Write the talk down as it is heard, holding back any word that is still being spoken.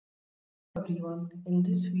everyone. In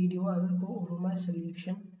this video, I will go over my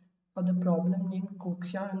solution for the problem named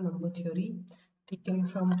Koxia and number theory taken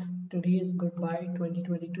from today's Goodbye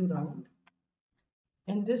 2022 round.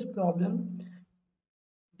 In this problem,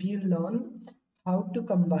 we'll learn how to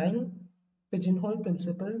combine pigeonhole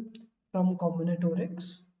principle from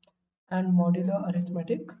combinatorics and modular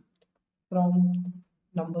arithmetic from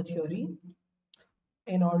number theory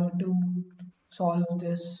in order to solve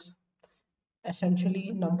this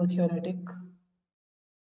essentially number theoretic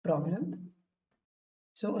problem.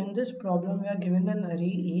 So in this problem, we are given an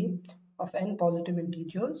array A of n positive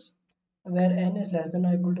integers where n is less than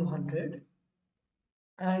or equal to 100,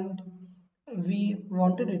 and we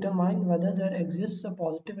want to determine whether there exists a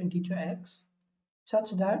positive integer x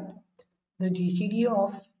such that the GCD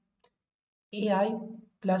of ai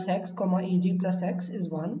plus x comma aj plus x is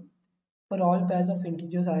 1 for all pairs of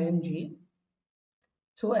integers I and j.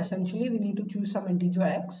 So essentially we need to choose some integer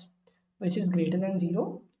x which is greater than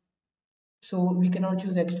 0. So we cannot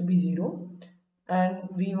choose x to be 0, and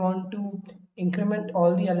we want to increment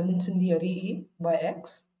all the elements in the array A by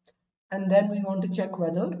x, and then we want to check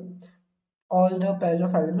whether all the pairs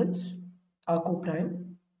of elements are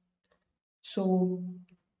co-prime. So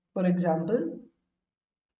for example,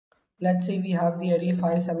 let's say we have the array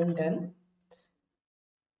 5, 7, 10,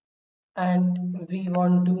 and we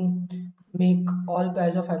want to make all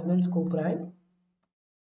pairs of elements co-prime.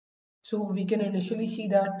 So we can initially see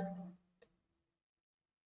that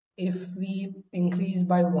if we increase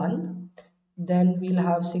by 1, then we'll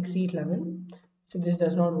have 6, 8, 11. So this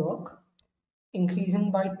does not work.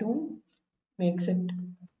 Increasing by 2 makes it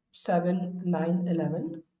 7, 9,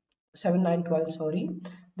 11. 7, 9, 12, sorry.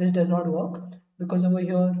 This does not work because over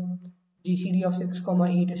here GCD of 6,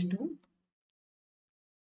 8 is 2.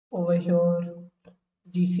 Over here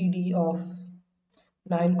GCD of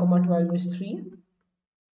 9, 12 is 3.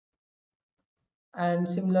 And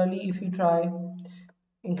similarly, if you try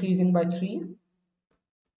increasing by 3,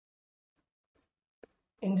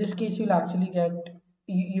 in this case you'll actually get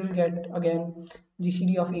again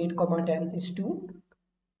GCD of 8, 10 is 2,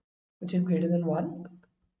 which is greater than 1.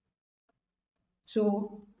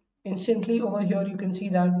 So instantly over here you can see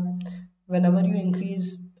that whenever you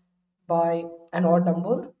increase by an odd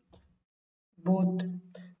number,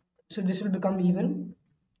 so this will become even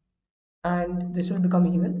and this will become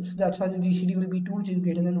even. So that's why the GCD will be 2, which is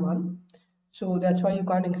greater than 1. So that's why you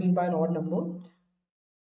can't increase by an odd number.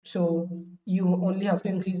 So you only have to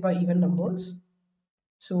increase by even numbers.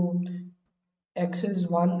 So x is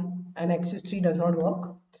 1 and x is 3 does not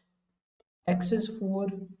work. X is 4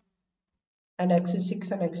 and x is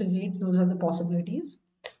 6 and x is 8, those are the possibilities,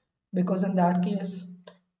 because in that case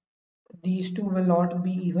these two will not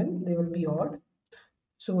be even, they will be odd.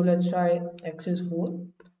 So let's try x is 4.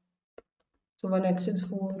 So when x is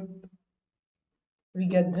 4, we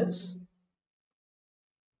get this,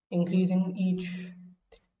 increasing each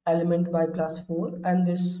element by plus 4, and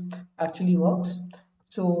this actually works.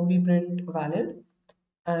 So we print valid,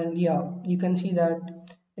 and yeah, you can see that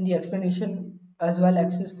in the explanation as well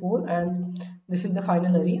x is 4 and this is the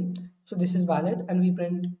final array. So this is valid, and we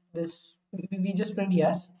print this, we just print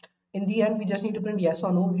yes. In the end we just need to print yes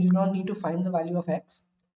or no, we do not need to find the value of x.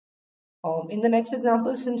 In the next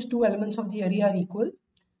example, since two elements of the array are equal,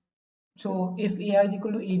 so if ai is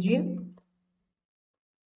equal to aj,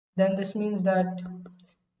 then this means that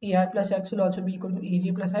ai plus x will also be equal to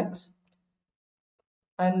aj plus x,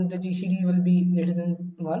 and the GCD will be greater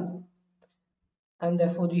than 1, and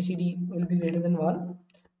therefore GCD will be greater than 1.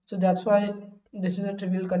 So that's why this is a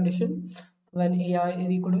trivial condition. When ai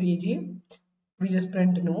is equal to aj, we just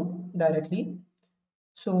print no directly.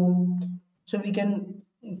 So we can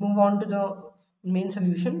move on to the main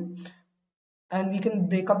solution, and we can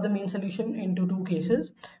break up the main solution into two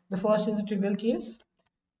cases. The first is the trivial case,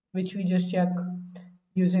 which we just check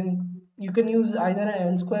using, you can use either an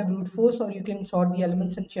n square brute force, or you can sort the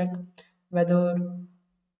elements and check whether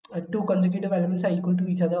two consecutive elements are equal to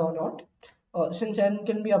each other or not. Since n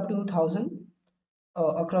can be up to 1000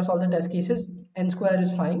 across all the test cases, n square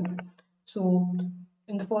is fine. So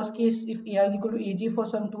in the first case, if ai is equal to aj for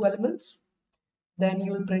some two elements, then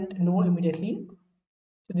you will print no immediately.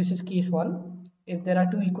 So this is case 1. If there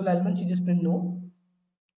are two equal elements, you just print no.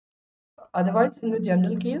 Otherwise, in the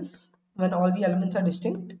general case, when all elements are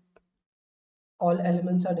distinct,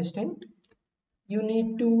 you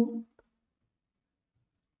need to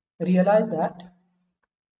realize that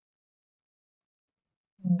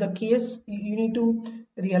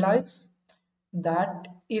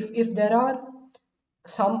if there are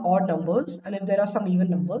some odd numbers and if there are some even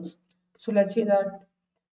numbers, so let's say that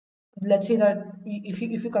if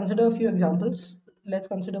you consider a few examples, let's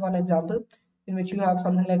consider one example in which you have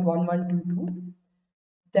something like 1 1 2 2.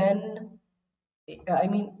 Then I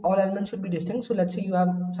mean all elements should be distinct. So let's say you have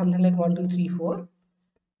something like 1 2 3 4.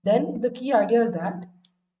 Then the key idea is that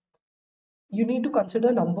you need to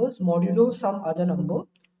consider numbers modulo some other number.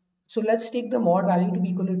 So let's take the mod value to be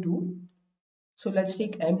equal to 2. So let's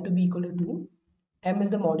take m to be equal to 2. M is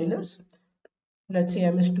the modulus. Let's say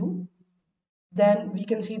m is 2. Then we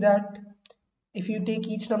can see that if you take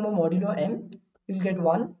each number modulo m, you'll get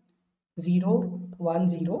 1, 0, 1,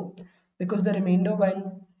 0, because the remainder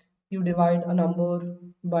when you divide a number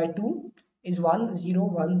by 2 is 1, 0,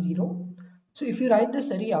 1, 0. So if you write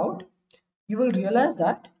this array out, you will realize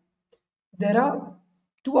that there are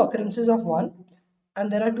two occurrences of 1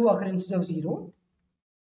 and there are two occurrences of 0.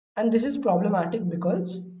 And this is problematic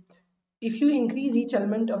because if you increase each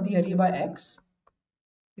element of the array by x,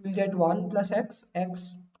 you will get 1 plus x,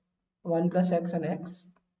 x, 1 plus x and x.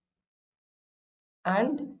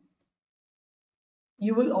 And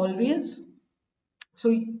you will always, so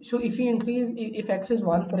if you increase, if x is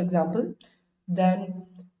 1 for example, then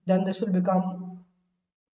this will become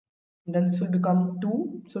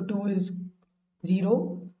 2. So 2 is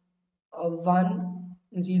 0, 1,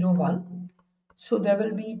 0, 1. So there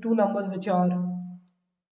will be two numbers which are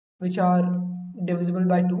divisible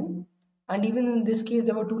by 2, and even in this case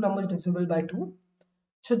there were two numbers divisible by 2.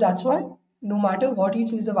 So that's why no matter what you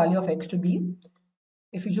choose the value of x to be,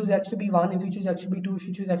 if you choose x to be 1, if you choose x to be 2, if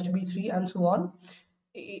you choose x to be 3 and so on,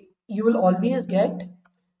 you will always get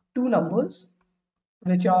two numbers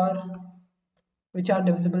which are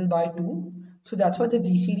divisible by 2. So that's why the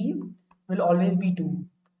GCD will always be 2.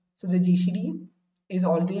 So the GCD is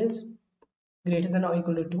always greater than or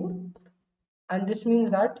equal to 2, and this means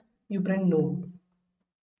that you print no.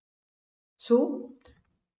 So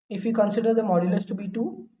if we consider the modulus to be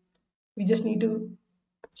 2, we just need to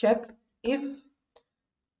check if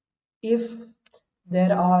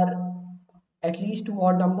there are at least two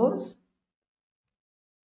odd numbers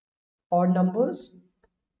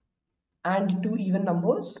and two even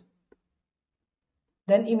numbers,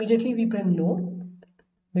 then immediately we print no,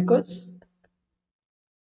 because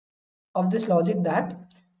of this logic that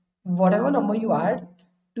whatever number you add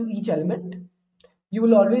to each element, you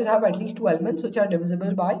will always have at least two elements which are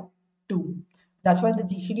divisible by 2. That's why the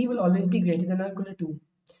GCD will always be greater than or equal to 2.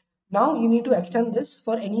 Now you need to extend this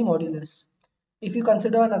for any modulus. If you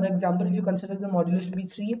consider another example, if you consider the modulus to be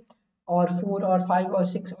 3 or 4 or 5 or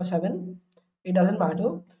 6 or 7, it doesn't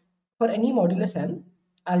matter. For any modulus m,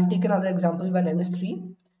 I'll take another example when m is 3.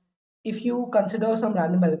 If you consider some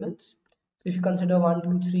random elements, if you consider 1,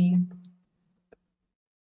 2, 3,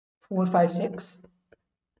 4, 5, 6,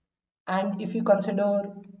 and if you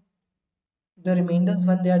consider the remainders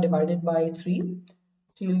when they are divided by 3,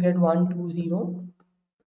 so you'll get 1, 2, 0,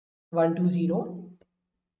 1, 2, 0.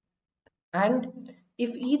 And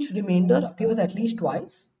if each remainder appears at least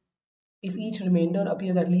twice,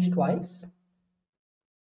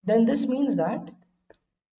 then this means that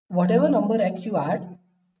whatever number x you add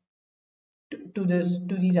to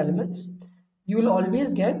these elements, you will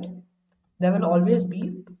always get, there will always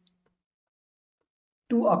be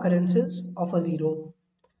two occurrences of a 0.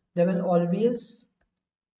 There will always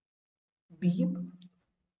be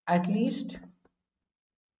at least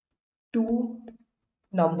two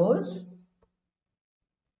numbers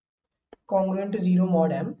congruent to 0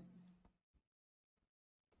 mod m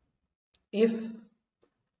if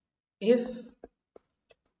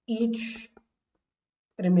each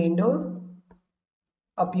remainder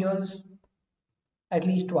appears at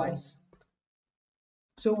least twice.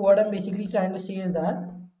 So what I'm basically trying to say is that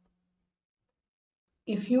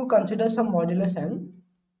if you consider some modulus m,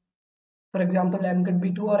 for example m could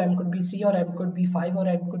be 2 or m could be 3 or m could be 5 or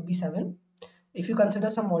m could be 7, if you consider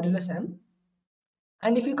some modulus m,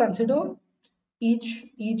 and if you consider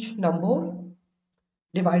each number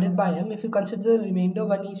divided by m, if you consider the remainder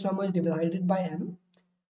when each number is divided by m,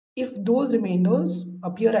 if those remainders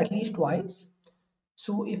appear at least twice,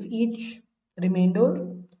 so if each remainder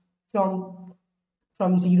from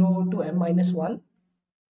 0 to m minus 1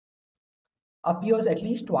 appears at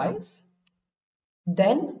least twice,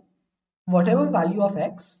 then whatever value of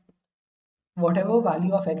x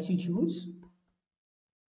you choose,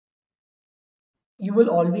 you will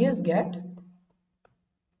always get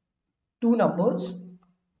two numbers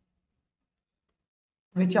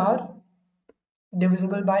which are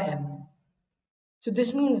divisible by m. So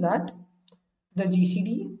this means that the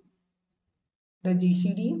GCD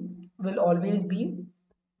will always be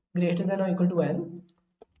greater than or equal to m,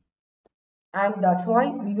 and that's why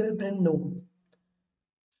we will print no.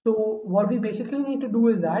 So what we basically need to do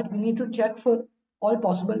is that we need to check for all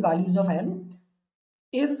possible values of m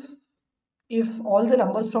if if all the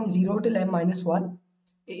numbers from 0 till m minus 1,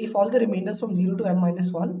 if all the remainders from 0 to m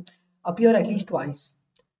minus 1 appear at least twice.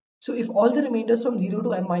 So if all the remainders from 0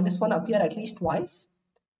 to m minus 1 appear at least twice,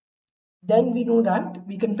 then we know that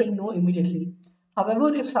we can print no immediately.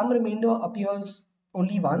 However, if some remainder appears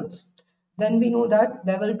only once, then we know that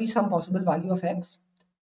there will be some possible value of x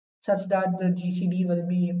such that the GCD will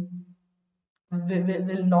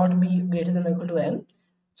not be greater than or equal to m.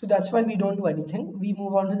 So that's why we don't do anything. We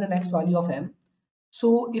move on to the next value of m.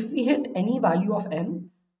 So if we hit any value of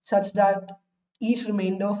m such that each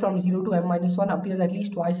remainder from 0 to m minus 1 appears at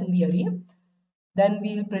least twice in the array, then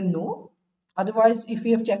we'll print no. Otherwise, if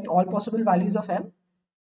we have checked all possible values of m,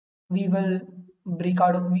 we will break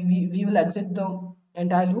out of we will exit the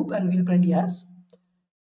entire loop and we'll print yes.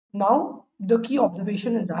 Now the key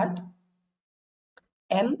observation is that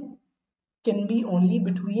m can be only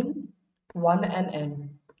between 1 and n.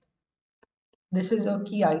 This is a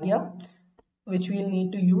key idea which we'll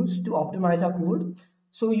need to use to optimize our code.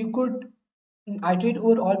 So you could iterate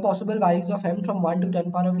over all possible values of m from 1 to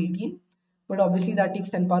 10 power of 18, but obviously that takes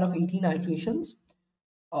 10 power of 18 iterations,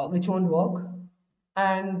 which won't work.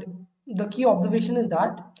 And the key observation is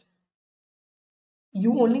that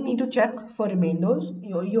you only need to check for remainders.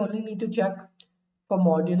 You only need to check for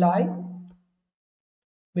moduli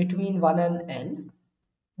between 1 and n,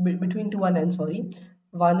 between 2 and n, sorry.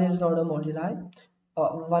 1 is not a moduli.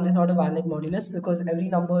 1 is not a valid modulus because every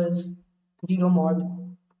number is 0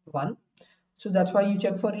 mod 1. So that's why you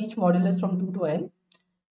check for each modulus from 2 to n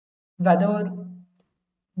whether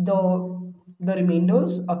the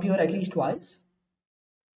remainders appear at least twice.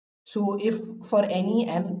 So if for any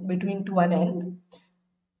m between 2 and n,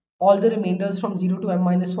 all the remainders from 0 to m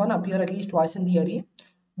minus 1 appear at least twice in the array,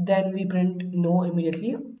 then we print no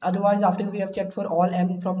immediately. Otherwise, after we have checked for all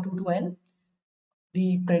m from 2 to n,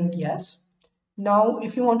 we print yes. Now,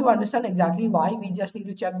 if you want to understand exactly why, we just need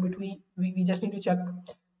to check we just need to check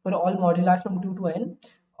for all moduli from 2 to n.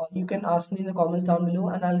 You can ask me in the comments down below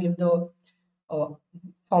and I'll give the uh,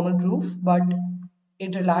 formal proof, but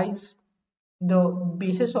it relies, the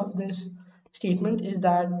basis of this statement is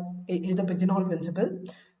that is the pigeonhole principle.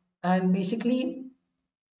 And basically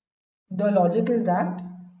the logic is that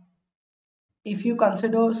if you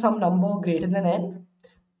consider some number greater than n,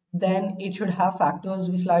 then it should have factors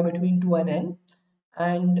which lie between 2 and n,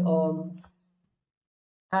 and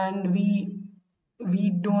and we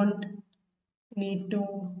don't need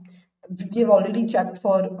to, we have already checked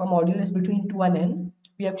for a modulus between 2 and n.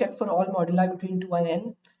 We have checked for all moduli between 2 and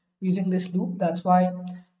n using this loop. That's why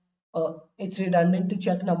it's redundant to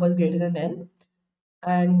check numbers greater than n,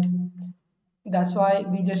 and that's why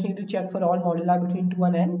we just need to check for all moduli between 2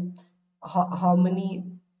 and n how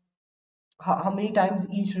many times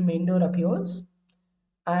each remainder appears,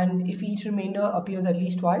 and if each remainder appears at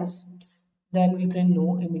least twice, then we print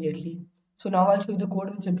no immediately. So now I'll show you the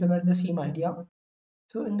code which implements the same idea.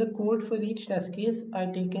 So in the code for each test case,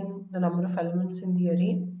 I've taken the number of elements in the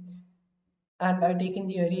array, and I've taken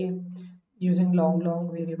the array using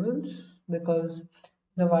long variables because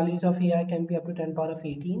the values of AI can be up to 10 power of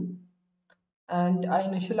 18. And I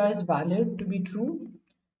initialize valid to be true.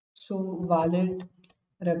 So valid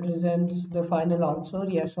represents the final answer,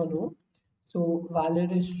 yes or no. So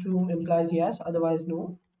valid is true implies yes, otherwise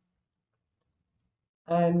no.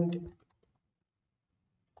 And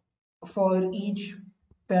for each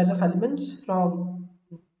pair of elements from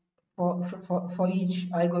for each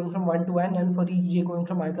I going from 1 to n and for each j going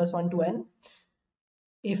from I plus 1 to n,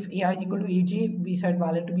 if ai is equal to aj, we set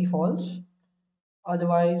valid to be false.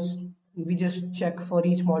 Otherwise, we just check for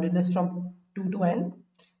each modulus from 2 to n.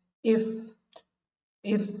 If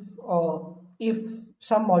if uh, if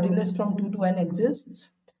some modulus from 2 to n exists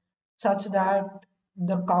such that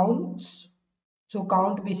the counts, so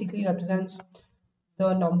count basically represents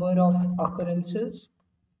the number of occurrences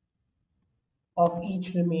of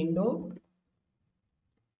each remainder,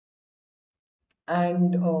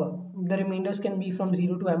 and the remainders can be from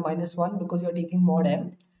 0 to m minus 1 because you're taking mod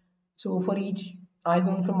m. So for each I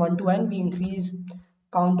going from 1 to n, we increase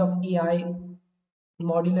count of ai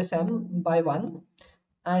modulus m by 1,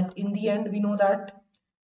 and in the end we know that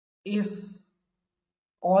if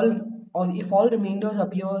all or if all remainders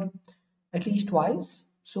appear at least twice,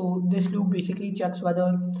 so this loop basically checks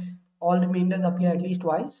whether all remainders appear at least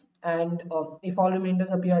twice, and if all remainders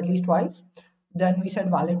appear at least twice, then we set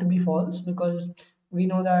valid to be false because we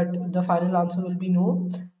know that the final answer will be no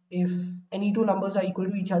if any two numbers are equal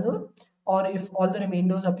to each other, or if all the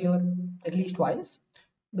remainders appear at least twice,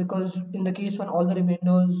 because in the case when all the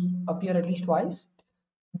remainders appear at least twice,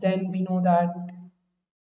 then we know that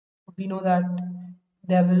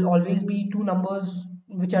there will always be two numbers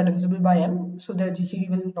which are divisible by m, so the GCD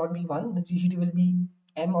will not be 1, the GCD will be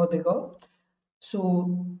m or bigger.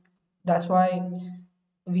 So that's why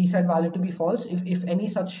we set valid to be false if any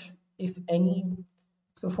such, if any,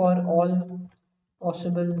 so for all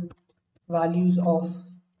possible values of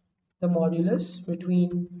the modulus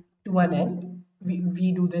between 2 and n,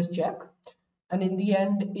 we do this check. And in the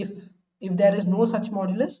end, if there is no such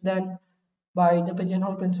modulus, then by the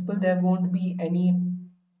pigeonhole principle, there won't be any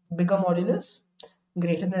bigger modulus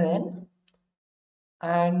greater than n,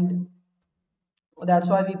 and that's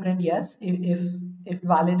why we print yes if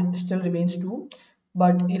valid still remains true.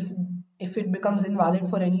 But if it becomes invalid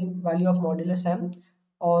for any value of modulus m,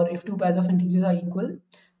 or if two pairs of integers are equal,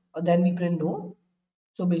 then we print no.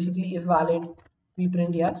 So basically, if valid, we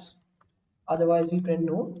print yes, otherwise we print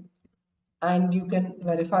no. And you can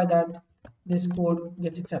verify that this code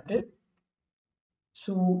gets accepted.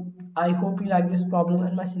 So I hope you like this problem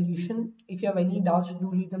and my solution. If you have any doubts, do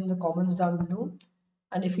leave them in the comments down below.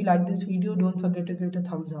 And if you like this video, don't forget to give it a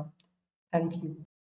thumbs up. Thank you.